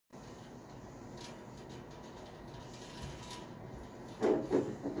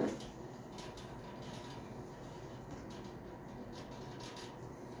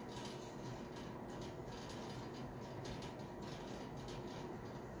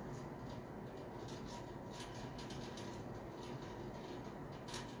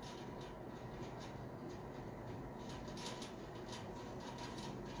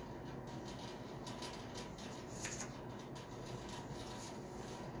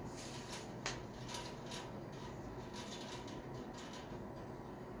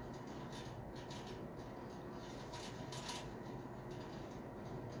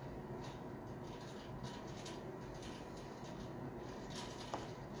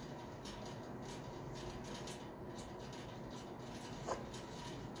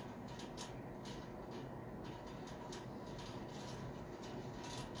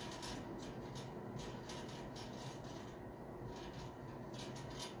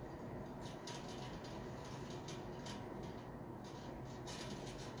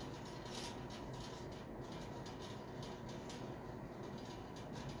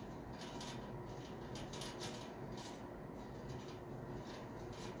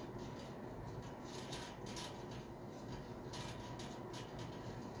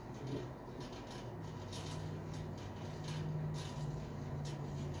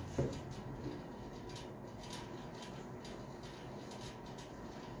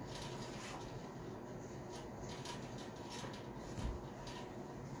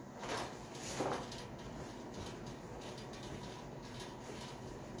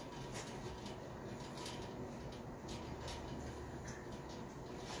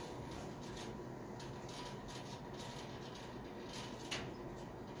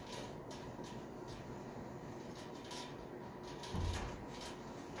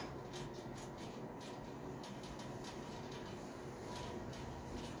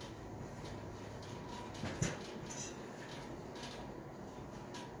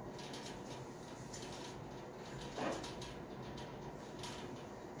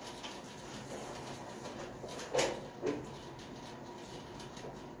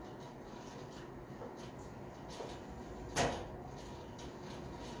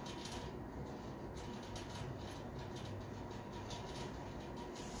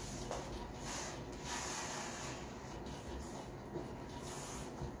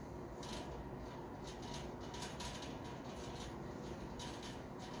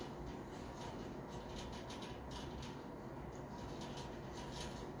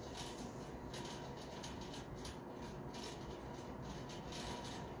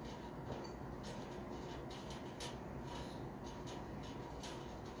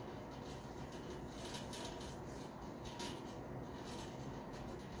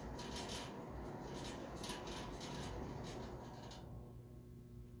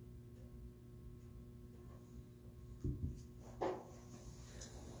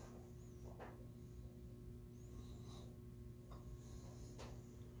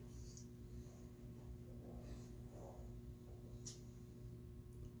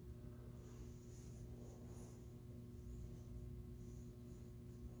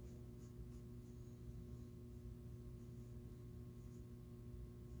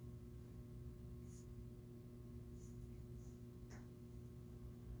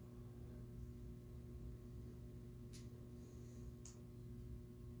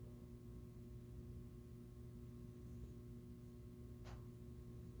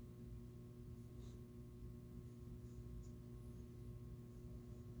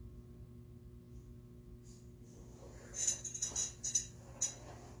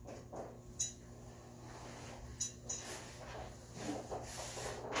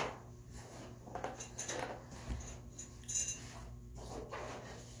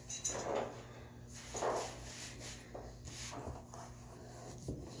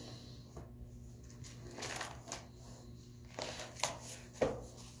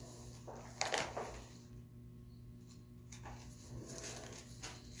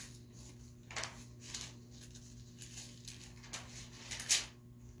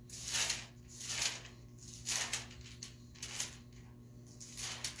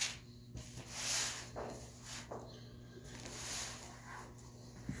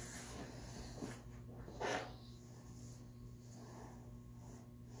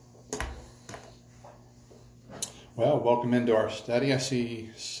Well, welcome into our study. I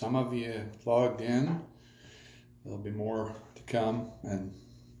see some of you logged in. There'll be more to come, and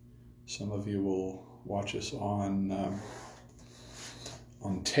some of you will watch us on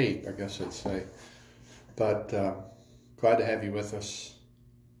tape, I guess I'd say. But glad to have you with us.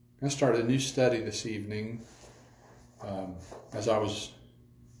 I'm going to start a new study this evening. As I was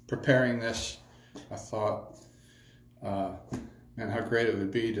preparing this, I thought, man, how great it would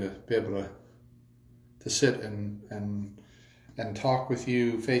be to be able to sit and talk with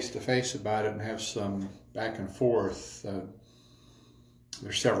you face to face about it and have some back and forth.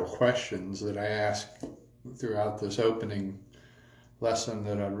 There's several questions that I ask throughout this opening lesson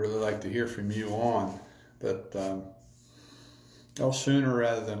that I'd really like to hear from you on, but sooner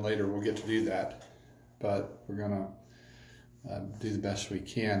rather than later we'll get to do that. But we're going to do the best we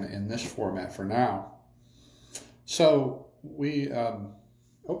can in this format for now. So we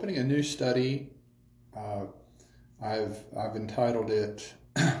opening a new study. I've entitled it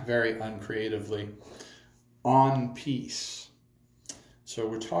very uncreatively, On Peace. So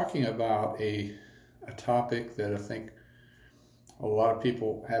we're talking about a topic that I think a lot of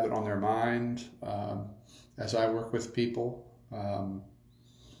people have it on their mind. As I work with people,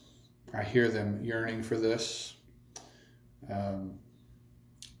 I hear them yearning for this,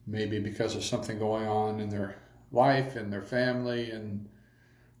 maybe because of something going on in their life, in their family, in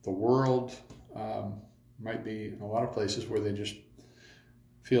the world. Might be in a lot of places where they just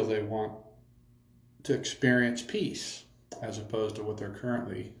feel they want to experience peace as opposed to what they're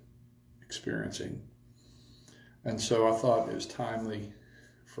currently experiencing. And so I thought it was timely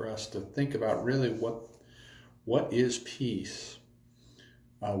for us to think about really what is peace?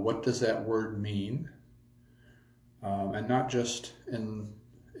 What does that word mean? And not just in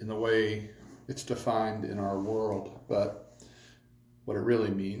the way it's defined in our world, but what it really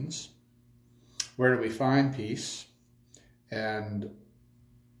means. Where do we find peace, and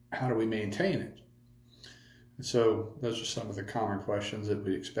how do we maintain it? And so those are some of the common questions that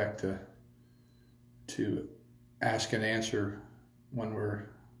we expect to ask and answer when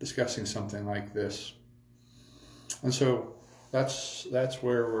we're discussing something like this. And so that's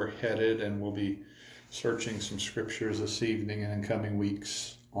where we're headed, and we'll be searching some scriptures this evening and in coming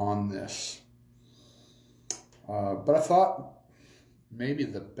weeks on this. But I thought maybe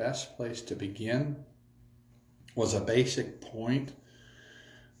the best place to begin was a basic point,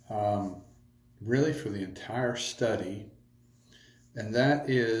 really for the entire study, and that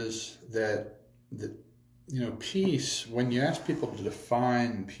is that peace, when you ask people to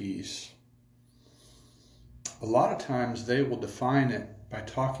define peace, a lot of times they will define it by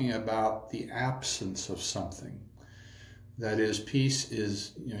talking about the absence of something. That is, peace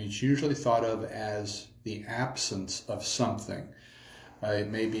is, it's usually thought of as the absence of something.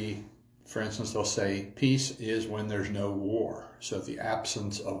 It may be, for instance, they'll say peace is when there's no war. So the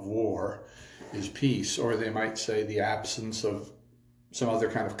absence of war is peace. Or they might say the absence of some other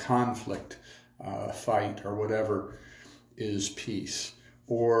kind of conflict, fight or whatever, is peace.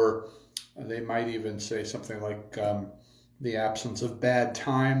 Or they might even say something like the absence of bad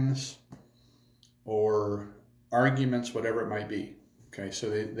times or arguments, whatever it might be. Okay, so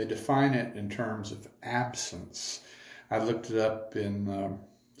they define it in terms of absence. I looked it up in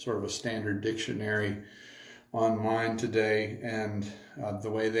sort of a standard dictionary online today, and the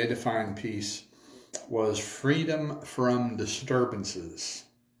way they define peace was freedom from disturbances.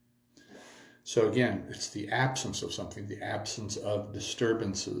 So again, it's the absence of something, the absence of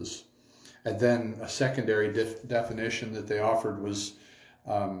disturbances. And then a secondary definition that they offered was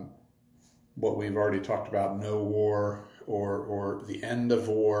what we've already talked about, no war or the end of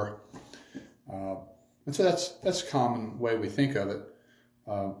war. And so that's a common way we think of it,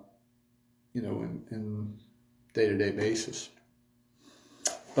 in day-to-day basis.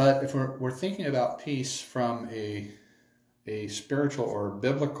 But if we're thinking about peace from a spiritual or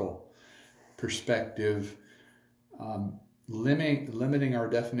biblical perspective, limiting our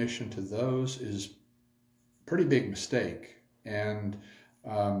definition to those is a pretty big mistake, and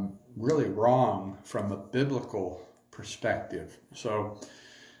really wrong from a biblical perspective. So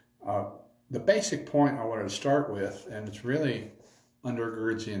the basic point I wanted to start with, and it's really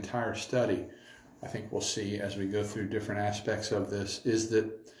undergirds the entire study, I think we'll see as we go through different aspects of this, is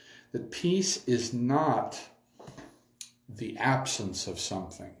that peace is not the absence of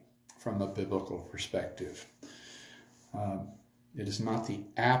something from a biblical perspective. It is not the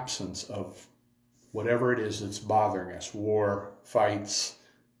absence of whatever it is that's bothering us, war, fights,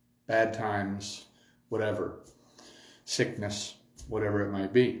 bad times, whatever, sickness, whatever it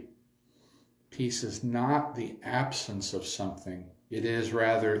might be. Peace is not the absence of something. It is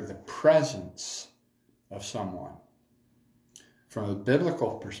rather the presence of someone. from a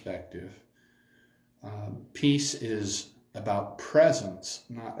biblical perspective, peace is about presence,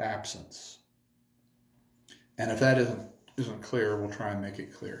 not absence. And if that isn't clear, we'll try and make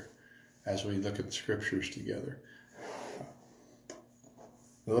it clear as we look at the scriptures together.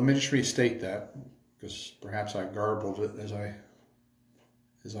 Well, let me just restate that, because perhaps I garbled it as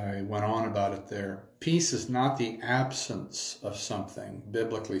I went on about it there. Peace is not the absence of something,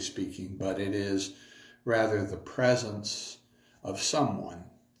 biblically speaking, but it is rather the presence of someone.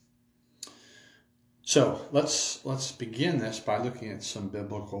 So let's begin this by looking at some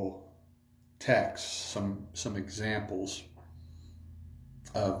biblical texts, some examples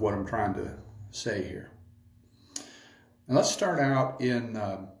of what I'm trying to say here. And let's start out in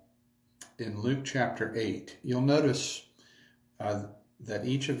Luke chapter 8. You'll notice that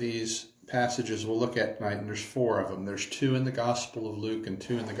each of these passages we'll look at tonight, and there's 4 of them. There's 2 in the Gospel of Luke and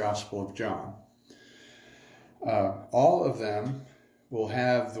 2 in the Gospel of John. All of them will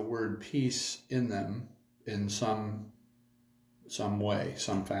have the word peace in them in some way,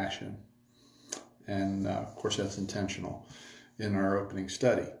 some fashion. And of course that's intentional in our opening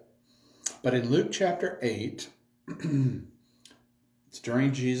study. But in Luke chapter 8, it's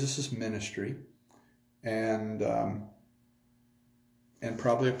during Jesus' ministry, and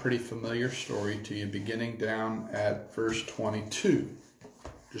probably a pretty familiar story to you, beginning down at verse 22.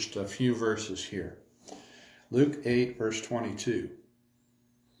 Just a few verses here. Luke 8, verse 22.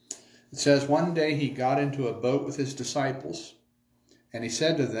 It says, "One day he got into a boat with his disciples, and he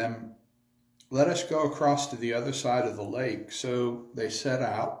said to them, 'Let us go across to the other side of the lake.' So they set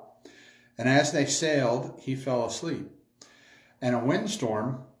out, and as they sailed, he fell asleep. And a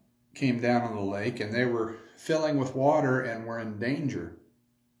windstorm came down on the lake, and they were filling with water and were in danger.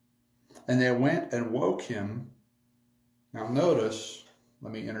 And they went and woke him." Now notice,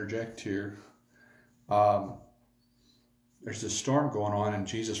 let me interject here. There's this storm going on and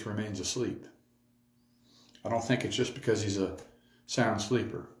Jesus remains asleep. I don't think it's just because he's a sound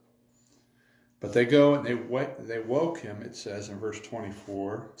sleeper. But they go and they woke him, it says in verse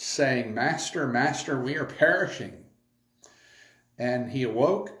 24, saying, "Master, Master, we are perishing." And he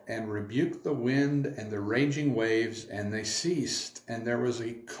awoke and rebuked the wind and the raging waves, and they ceased, and there was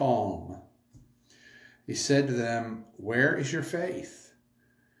a calm. He said to them, "Where is your faith?"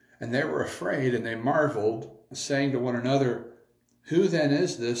 And they were afraid, and they marveled, saying to one another, "Who then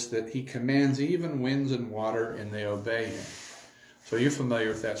is this that he commands even winds and water, and they obey him?" So you're familiar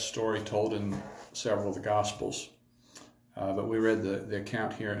with that story told in several of the Gospels. But we read the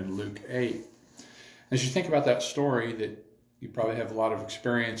account here in Luke 8. As you think about that story that you probably have a lot of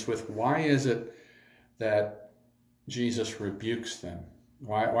experience with, why is it that Jesus rebukes them?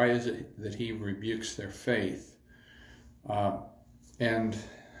 Why is it that he rebukes their faith? And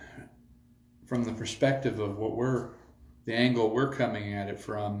from the perspective of the angle we're coming at it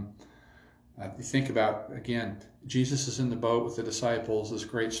from, you think about, again, Jesus is in the boat with the disciples. This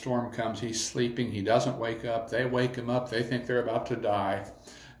great storm comes. He's sleeping. He doesn't wake up. They wake him up. They think they're about to die,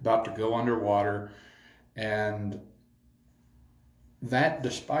 about to go underwater. And that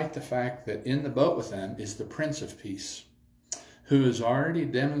despite the fact that in the boat with them is the Prince of Peace, who has already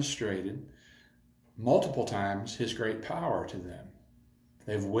demonstrated multiple times his great power to them.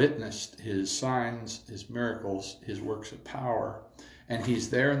 They've witnessed his signs, his miracles, his works of power, and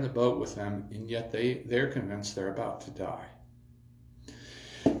he's there in the boat with them, and yet they're convinced they're about to die.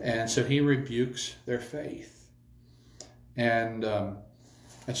 And so he rebukes their faith. And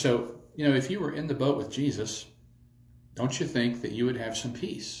so, if you were in the boat with Jesus, don't you think that you would have some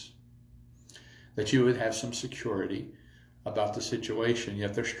peace? That you would have some security about the situation,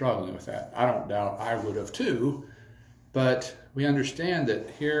 yet they're struggling with that. I don't doubt I would have too, but we understand that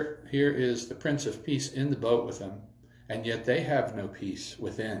here is the Prince of Peace in the boat with them, and yet they have no peace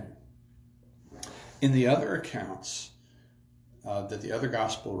within. In the other accounts that the other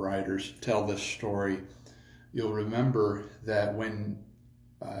gospel writers tell this story, you'll remember that when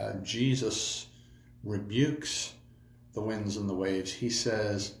Jesus rebukes the winds and the waves, he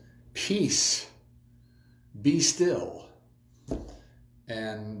says, "Peace, be still."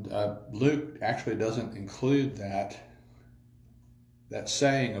 And Luke actually doesn't include that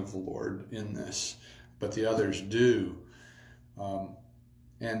saying of the Lord in this, but the others do.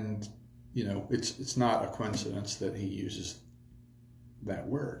 And it's not a coincidence that he uses that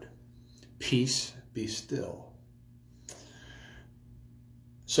word. Peace, be still.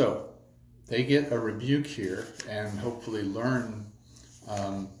 So they get a rebuke here and hopefully learn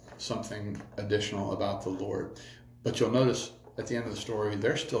something additional about the Lord. But you'll notice at the end of the story,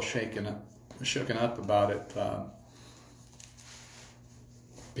 they're still shaken up about it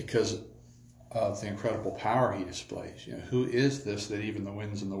because of the incredible power he displays. You know, who is this that even the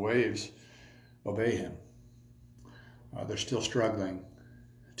winds and the waves obey him? They're still struggling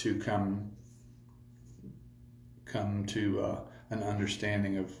to come to an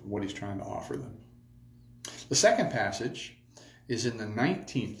understanding of what he's trying to offer them. The second passage is in the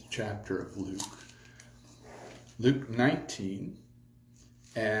 19th chapter of Luke. Luke 19,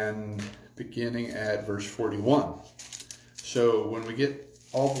 and beginning at verse 41. So when we get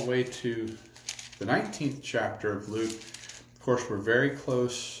all the way to the 19th chapter of Luke, of course, we're very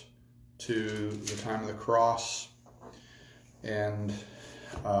close to the time of the cross, and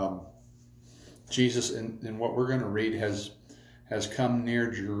Jesus, in what we're going to read, has come near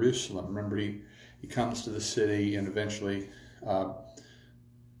Jerusalem. Remember, he comes to the city, and eventually,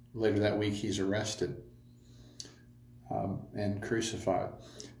 later that week, he's arrested and crucified.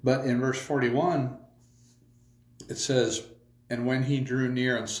 But in verse 41, it says, "And when he drew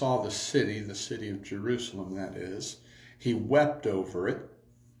near and saw the city of Jerusalem, that is, he wept over it."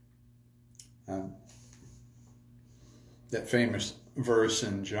 That famous verse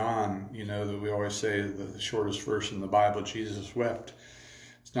in John, you know, that we always say the shortest verse in the Bible, Jesus wept.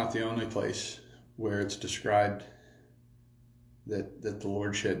 It's not the only place where it's described that the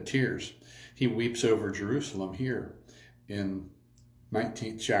Lord shed tears. He weeps over Jerusalem here in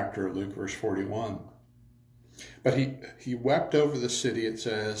 19th chapter of Luke, verse 41. But he wept over the city, it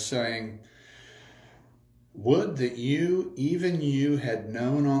says, saying, "Would that you, even you, had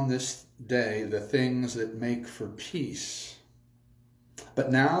known on this day the things that make for peace.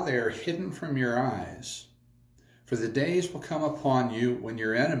 But now they are hidden from your eyes. For the days will come upon you when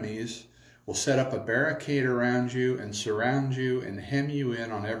your enemies will set up a barricade around you and surround you and hem you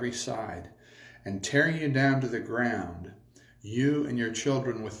in on every side and tear you down to the ground, you and your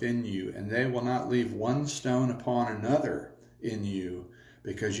children within you, and they will not leave one stone upon another in you,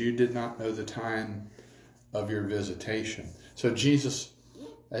 because you did not know the time of your visitation." So Jesus,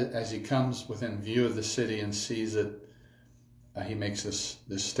 as he comes within view of the city and sees it, he makes this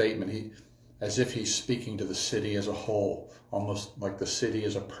statement, as if he's speaking to the city as a whole, almost like the city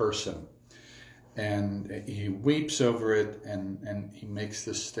is a person. And he weeps over it, and he makes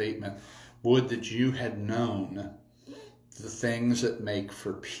this statement, "Would that you had known the things that make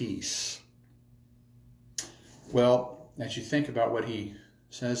for peace." Well, as you think about what he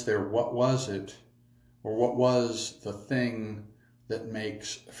says there, what was it, or what was the thing that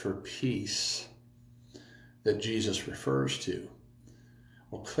makes for peace that Jesus refers to?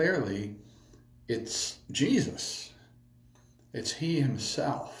 Well, clearly, it's Jesus. It's he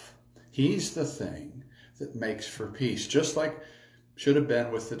himself. He's the thing that makes for peace. Just like should have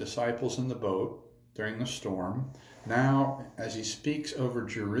been with the disciples in the boat during the storm, now as he speaks over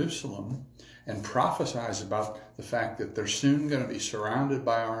Jerusalem and prophesies about the fact that they're soon going to be surrounded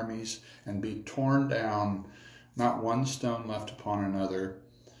by armies and be torn down, not one stone left upon another,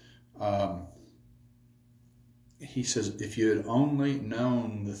 he says, if you had only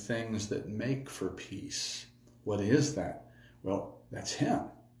known the things that make for peace. What is that? Well, that's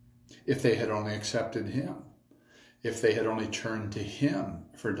him. If they had only accepted him, if they had only turned to him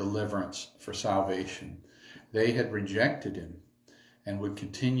for deliverance, for salvation, they had rejected him and would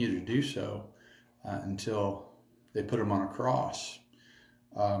continue to do so until they put him on a cross.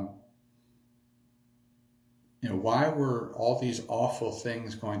 Why were all these awful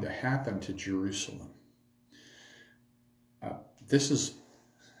things going to happen to Jerusalem? This has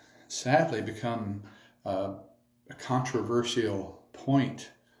sadly become a controversial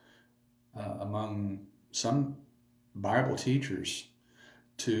point among some Bible teachers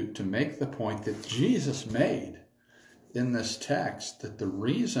to make the point that Jesus made in this text, that the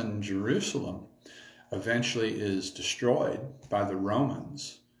reason Jerusalem eventually is destroyed by the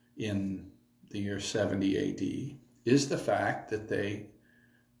Romans in the year 70 AD is the fact that they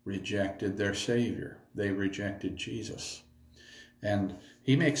rejected their Savior. They rejected Jesus. And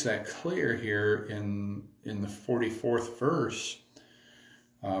he makes that clear here in the 44th verse,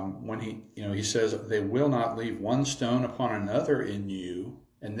 when he says, "They will not leave one stone upon another in you."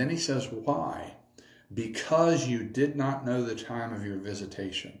 And then he says, why? "Because you did not know the time of your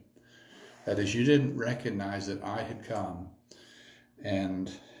visitation." That is, you didn't recognize that I had come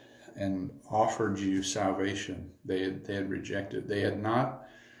and offered you salvation. They had rejected. They had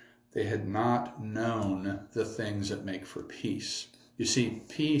not known the things that make for peace. You see,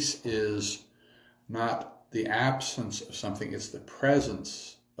 peace is not the absence of something, it's the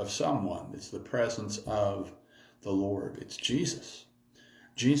presence of someone. It's the presence of the Lord. It's Jesus.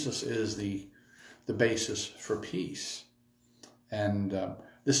 Jesus is the basis for peace. And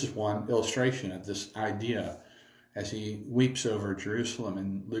this is one illustration of this idea. as he weeps over Jerusalem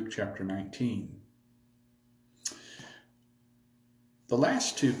in Luke chapter 19. The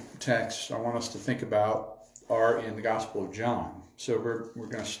last two texts I want us to think about are in the Gospel of John. So we're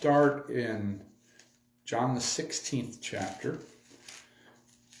going to start in John the 16th chapter.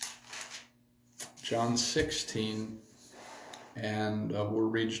 John 16, and we'll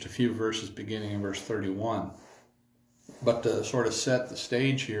read just a few verses beginning in verse 31. But to sort of set the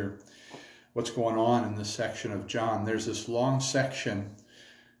stage here, what's going on in this section of John, there's this long section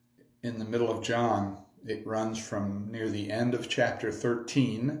in the middle of John. It runs from near the end of chapter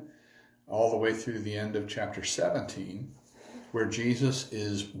 13 all the way through the end of chapter 17, where Jesus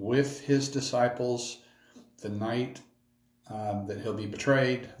is with his disciples the night that he'll be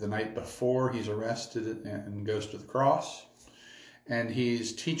betrayed, the night before he's arrested and goes to the cross. And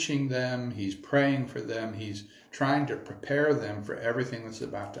he's teaching them, he's praying for them, he's trying to prepare them for everything that's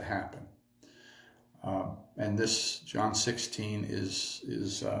about to happen. And this, John 16,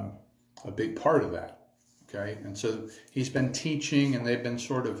 is a big part of that. Okay, and so he's been teaching, and they've been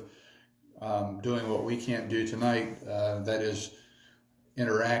sort of doing what we can't do tonight, that is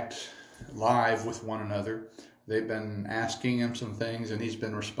interact live with one another. They've been asking him some things, and he's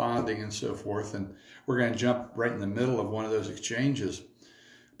been responding and so forth. And we're going to jump right in the middle of one of those exchanges,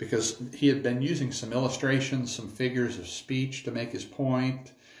 because he had been using some illustrations, some figures of speech to make his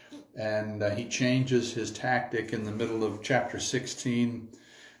point. And he changes his tactic in the middle of chapter 16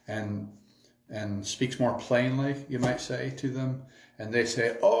 and speaks more plainly, you might say, to them. And they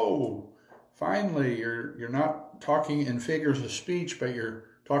say, oh, finally, you're not talking in figures of speech, but you're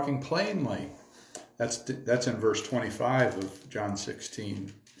talking plainly. That's in verse 25 of John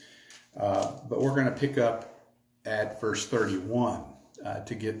 16. But we're going to pick up at verse 31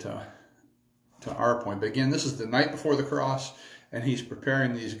 to get to our point. But again, this is the night before the cross, and he's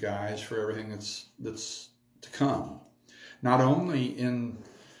preparing these guys for everything that's to come. Not only in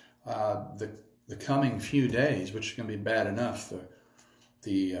the coming few days, which is going to be bad enough,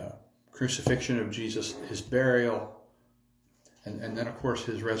 the crucifixion of Jesus, his burial, and then, of course,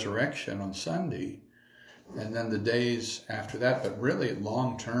 his resurrection on Sunday, and then the days after that, but really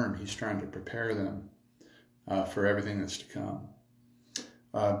long term, he's trying to prepare them for everything that's to come.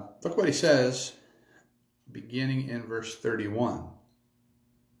 Look what he says, beginning in verse 31.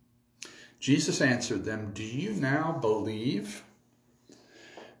 Jesus answered them, "Do you now believe?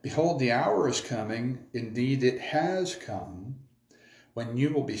 Behold, the hour is coming, indeed it has come, when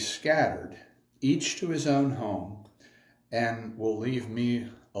you will be scattered, each to his own home, and will leave me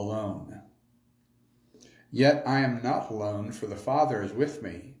alone. Yet I am not alone, for the Father is with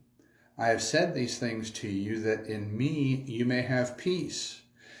me. I have said these things to you, that in me you may have peace.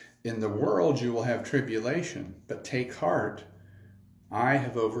 In the world you will have tribulation, but take heart, I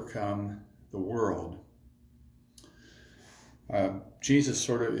have overcome the world." Jesus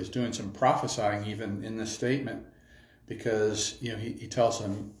sort of is doing some prophesying even in this statement, because he tells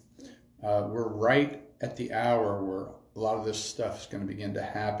them we're right at the hour where a lot of this stuff is going to begin to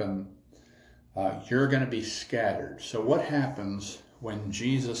happen. You're going to be scattered. So what happens when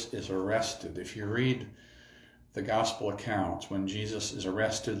Jesus is arrested? If you read the gospel accounts, when Jesus is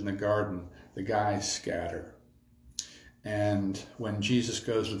arrested in the garden, the guys scatter. And when Jesus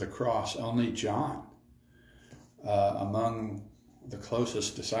goes to the cross, only John, among the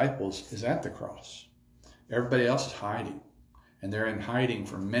closest disciples, is at the cross. Everybody else is hiding, and they're in hiding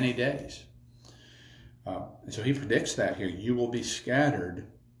for many days. And so he predicts that here. You will be scattered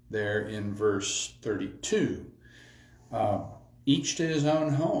there in verse 32. Each to his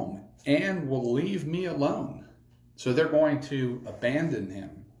own home, and will leave me alone. So they're going to abandon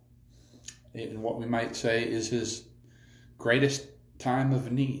him in what we might say is his greatest time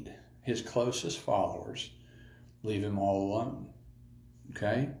of need. His closest followers leave him all alone.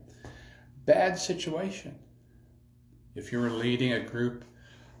 Okay? Bad situation. If you were leading a group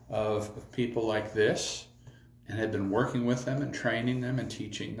of people like this and had been working with them and training them and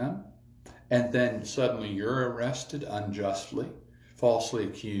teaching them, and then suddenly you're arrested unjustly, falsely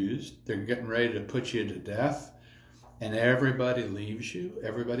accused, they're getting ready to put you to death, and everybody leaves you,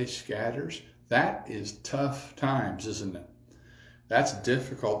 everybody scatters, that is tough times, isn't it? That's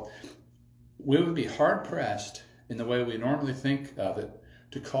difficult. We would be hard-pressed in the way we normally think of it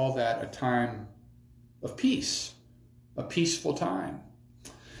to call that a time of peace, a peaceful time.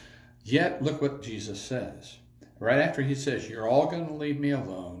 Yet, look what Jesus says. Right after he says, you're all going to leave me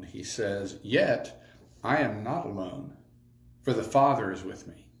alone, he says, yet I am not alone, for the Father is with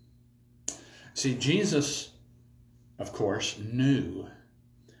me. See, Jesus, of course, knew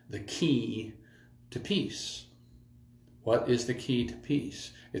the key to peace. What is the key to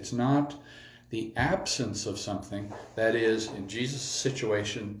peace? It's not the absence of something. That is, in Jesus'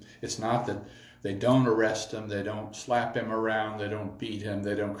 situation, it's not that they don't arrest him, they don't slap him around, they don't beat him,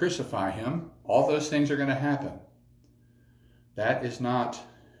 they don't crucify him. All those things are going to happen. That is not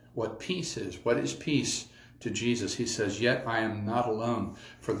what peace is. What is peace to Jesus? He says, "Yet I am not alone,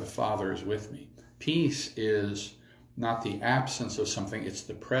 for the Father is with me." Peace is not the absence of something, it's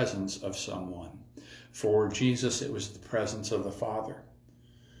the presence of someone. For Jesus, it was the presence of the Father.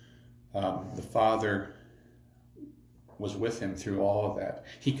 The Father was with him through all of that.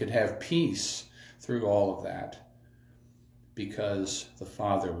 He could have peace through all of that because the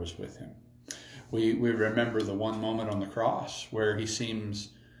Father was with him. We remember the one moment on the cross where he seems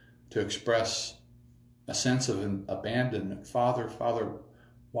to express a sense of abandonment. "Father, Father,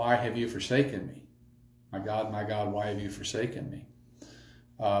 why have you forsaken me? My God, why have you forsaken me?"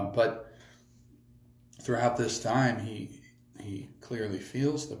 But throughout this time, he clearly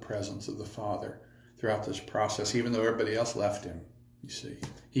feels the presence of the Father throughout this process, even though everybody else left him. You see,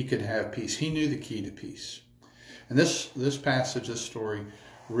 he could have peace. He knew the key to peace. And this passage, this story,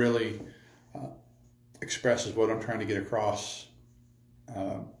 really expresses what I'm trying to get across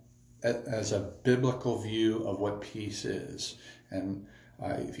as a biblical view of what peace is. And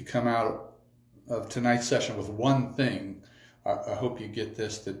if you come out of tonight's session with one thing, I hope you get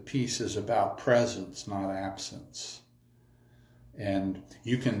this, that peace is about presence, not absence. And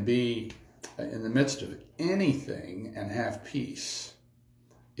you can be in the midst of anything and have peace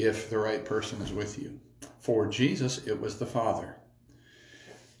if the right person is with you. For Jesus, it was the Father.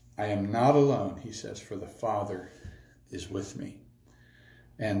 "I am not alone," he says, "for the Father is with me."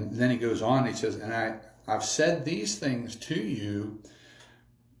 And then he goes on, he says, "And I've said these things to you,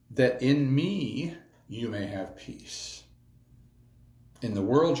 that in me you may have peace. In the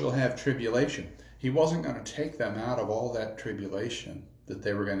world you'll have tribulation." He wasn't going to take them out of all that tribulation that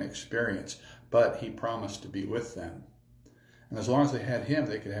they were going to experience, but he promised to be with them. And as long as they had him,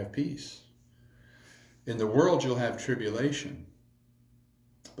 they could have peace. "In the world you'll have tribulation,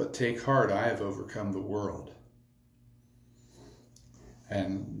 but take heart, I have overcome the world."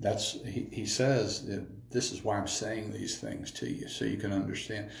 And he says, this is why I'm saying these things to you, so you can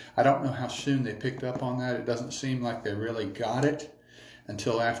understand. I don't know how soon they picked up on that. It doesn't seem like they really got it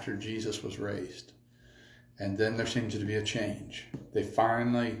until after Jesus was raised. And then there seems to be a change. They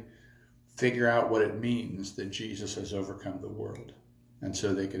finally figure out what it means that Jesus has overcome the world. And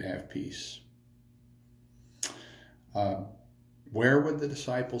so they could have peace. Where would the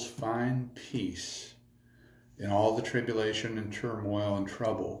disciples find peace in all the tribulation and turmoil and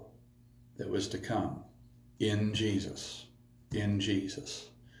trouble that was to come? In Jesus. In Jesus.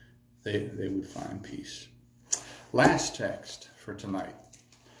 They would find peace. Last text for tonight.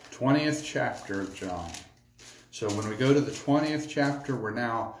 20th chapter of John. So when we go to the 20th chapter, we're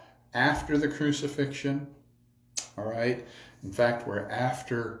now after the crucifixion. All right? In fact, we're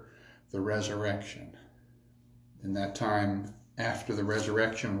after the resurrection. In that time after the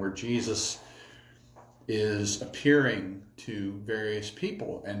resurrection where Jesus is appearing to various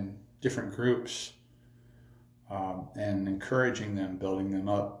people and different groups and encouraging them, building them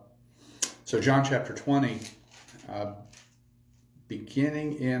up. So John chapter 20,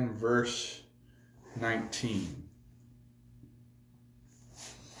 beginning in verse 19.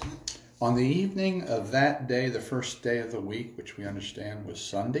 "On the evening of that day, the first day of the week," which we understand was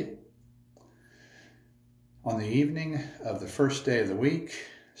Sunday. "On the evening of the first day of the week,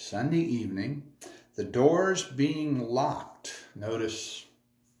 Sunday evening, the doors being locked." Notice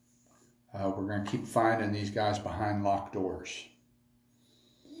we're going to keep finding these guys behind locked doors.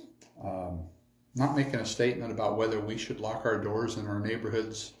 Not making a statement about whether we should lock our doors in our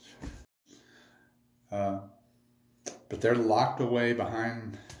neighborhoods. But they're locked away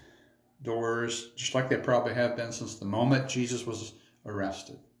behind doors, just like they probably have been since the moment Jesus was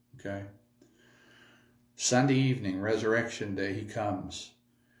arrested. Okay? Sunday evening, Resurrection Day, he comes.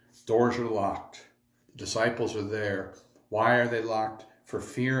 Doors are locked. The disciples are there. Why are they locked? For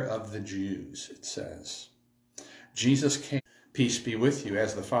fear of the Jews, it says. Jesus came. "Peace be with you.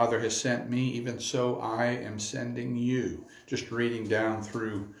 As the Father has sent me, even so I am sending you." Just reading down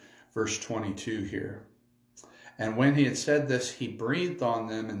through verse 22 here. "And when he had said this, he breathed on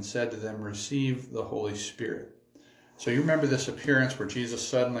them and said to them, 'Receive the Holy Spirit.'" So you remember this appearance where Jesus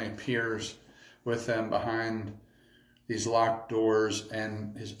suddenly appears with them behind these locked doors,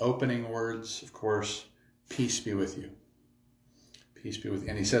 and his opening words, of course, "Peace be with you." Peace be with you.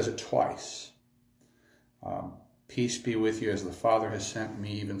 And he says it twice. "Peace be with you. As the Father has sent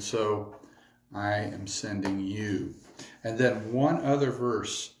me, even so I am sending you." And then one other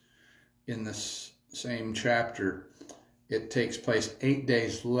verse in this same chapter it takes place 8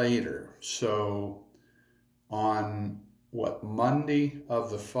 days later. So on Monday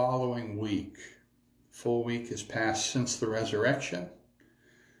of the following week, full week has passed since the resurrection.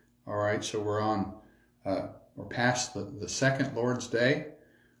 All right, so we're past the second Lord's Day.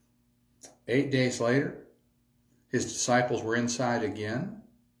 8 days later, his disciples were inside again,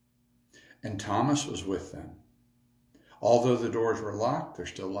 and Thomas was with them. Although the doors were locked, they're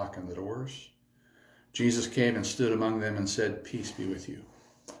still locking the doors. Jesus came and stood among them and said, "Peace be with you."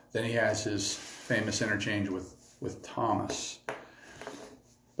 Then he has his famous interchange with Thomas.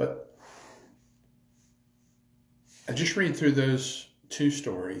 But I just read through those two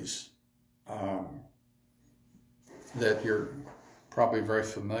stories that you're probably very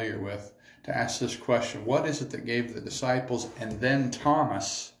familiar with to ask this question: what is it that gave the disciples and then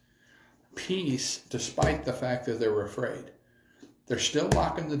Thomas peace despite the fact that they were afraid? They're still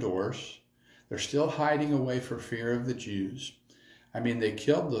locking the doors. They're still hiding away for fear of the Jews. I mean, they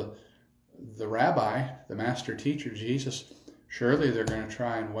killed the rabbi, the master teacher, Jesus. Surely they're going to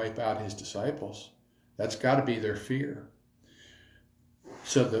try and wipe out his disciples. That's got to be their fear.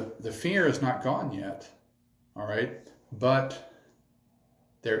 So the fear is not gone yet, all right? But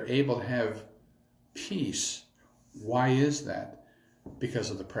they're able to have peace. Why is that? Because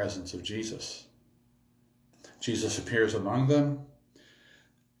of the presence of Jesus. Jesus appears among them.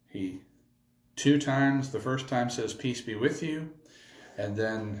 He 2 times, the first time says, "Peace be with you." And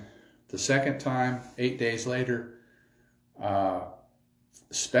then the second time, 8 days later,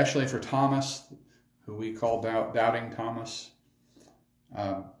 especially for Thomas, who we call Doubting Thomas,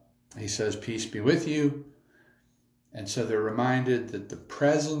 he says, "Peace be with you." And so they're reminded that the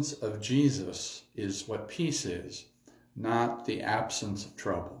presence of Jesus is what peace is, not the absence of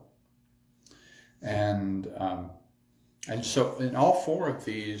trouble. And so in all 4 of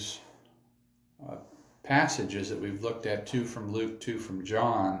these passages that we've looked at, 2 from Luke, 2 from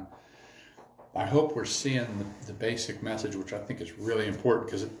John, I hope we're seeing the basic message, which I think is really important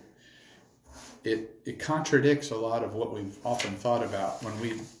because it contradicts a lot of what we've often thought about when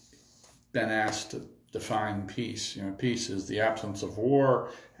we've been asked to define peace. You know, peace is the absence of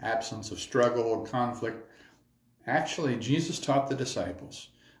war, absence of struggle and conflict. Actually, Jesus taught the disciples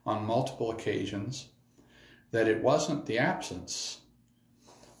on multiple occasions that it wasn't the absence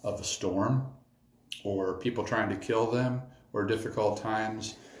of a storm or people trying to kill them or difficult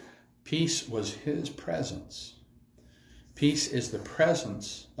times. Peace was his presence. Peace is the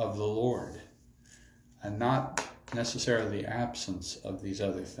presence of the Lord and not necessarily the absence of these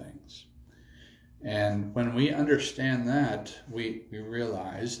other things. And when we understand that, we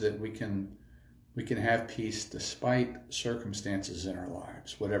realize that we can have peace despite circumstances in our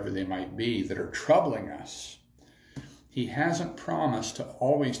lives, whatever they might be, that are troubling us. He hasn't promised to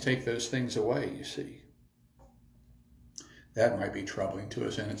always take those things away, you see. That might be troubling to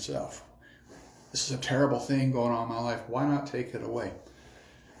us in itself. This is a terrible thing going on in my life. Why not take it away?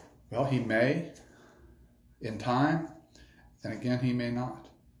 Well, he may in time, and again, he may not.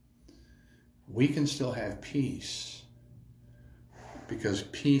 We can still have peace because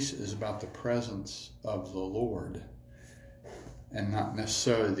peace is about the presence of the Lord and not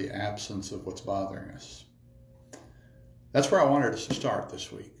necessarily the absence of what's bothering us. That's where I wanted us to start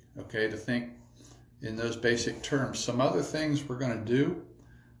this week, okay, to think in those basic terms. Some other things we're going to do.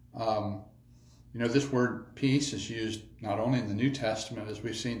 This word peace is used not only in the New Testament, as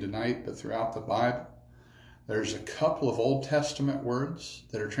we've seen tonight, but throughout the Bible. There's a couple of Old Testament words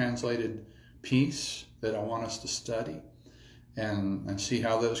that are translated peace that I want us to study and see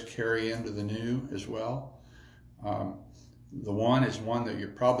how those carry into the New as well. The one is one that you're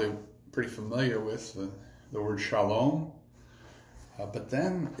probably pretty familiar with, the word shalom. But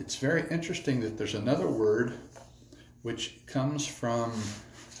then it's very interesting that there's another word which comes from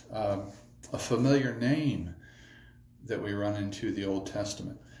a familiar name that we run into the Old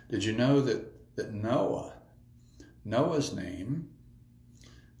Testament. Did you know that Noah's name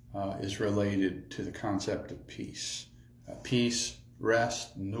is related to the concept of peace? Peace,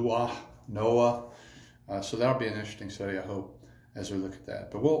 rest, Noah. So that'll be an interesting study, I hope, as we look at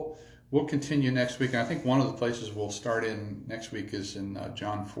that. But we'll continue next week. And I think one of the places we'll start in next week is in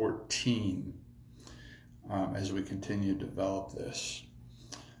John 14 as we continue to develop this.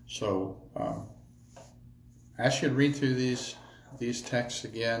 So I ask you to read through these texts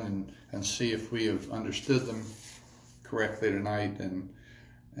again and see if we have understood them correctly tonight, and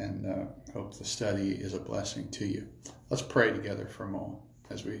hope the study is a blessing to you. Let's pray together for a moment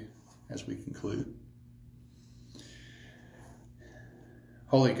as we conclude.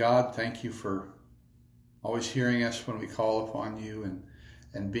 Holy God, thank you for always hearing us when we call upon you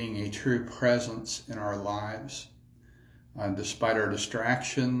and being a true presence in our lives. despite our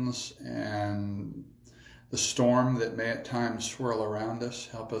distractions and the storm that may at times swirl around us.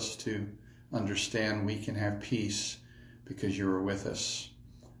 Help us to understand we can have peace because you are with us.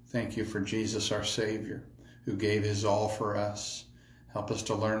 Thank you for Jesus, our Savior, who gave his all for us. Help us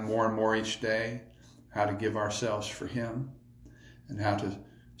to learn more and more each day how to give ourselves for him and how to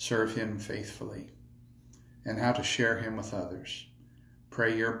serve him faithfully and how to share him with others.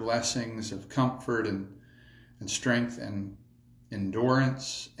 Pray your blessings of comfort and strength and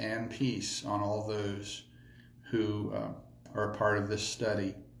endurance and peace on all those who are a part of this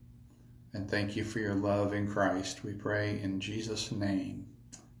study. And thank you for your love in Christ. We pray in Jesus' name.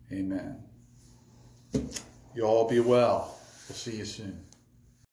 Amen. You all be well. We'll see you soon.